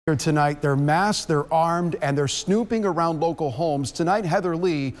Here tonight, they're masked, they're armed, and they're snooping around local homes. Tonight, Heather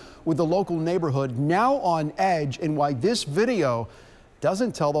Lee with the local neighborhood now on edge, and why this video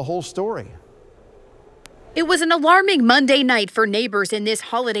doesn't tell the whole story. It was an alarming Monday night for neighbors in this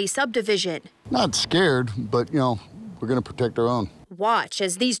holiday subdivision. Not scared, but we're going to protect our own. Watch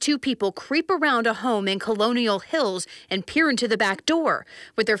as these two people creep around a home in Colonial Hills and peer into the back door.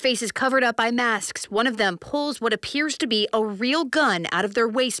 With their faces covered up by masks, one of them pulls what appears to be a real gun out of their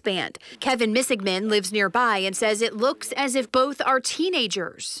waistband. Kevin Missigman lives nearby and says it looks as if both are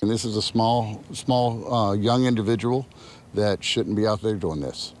teenagers. And this is a small, young individual that shouldn't be out there doing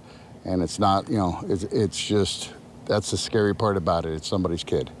this. And it's not, it's just, that's the scary part about it. It's somebody's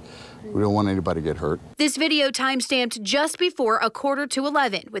kid. We don't want anybody to get hurt. This video time-stamped just before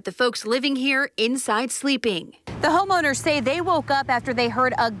 11:15, with the folks living here inside sleeping. The homeowners say they woke up after they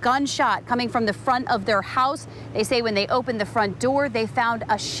heard a gunshot coming from the front of their house. They say when they opened the front door, they found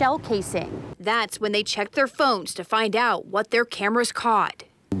a shell casing. That's when they checked their phones to find out what their cameras caught.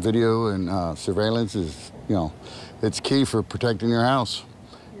 Video and surveillance is, it's key for protecting your house.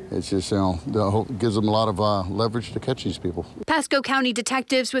 It's just, gives them a lot of leverage to catch these people. Pasco County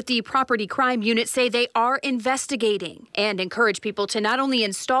detectives with the property crime unit say they are investigating and encourage people to not only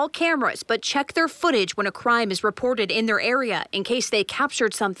install cameras, but check their footage when a crime is reported in their area in case they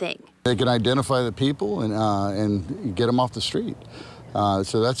captured something. They can identify the people and get them off the street.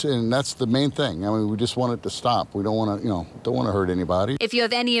 So that's the main thing. I mean, we just want it to stop. We don't want to hurt anybody. If you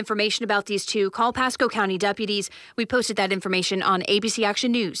have any information about these two, call Pasco County deputies. We posted that information on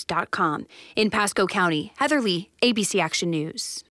abcactionnews.com. In Pasco County, Heather Lee, ABC Action News.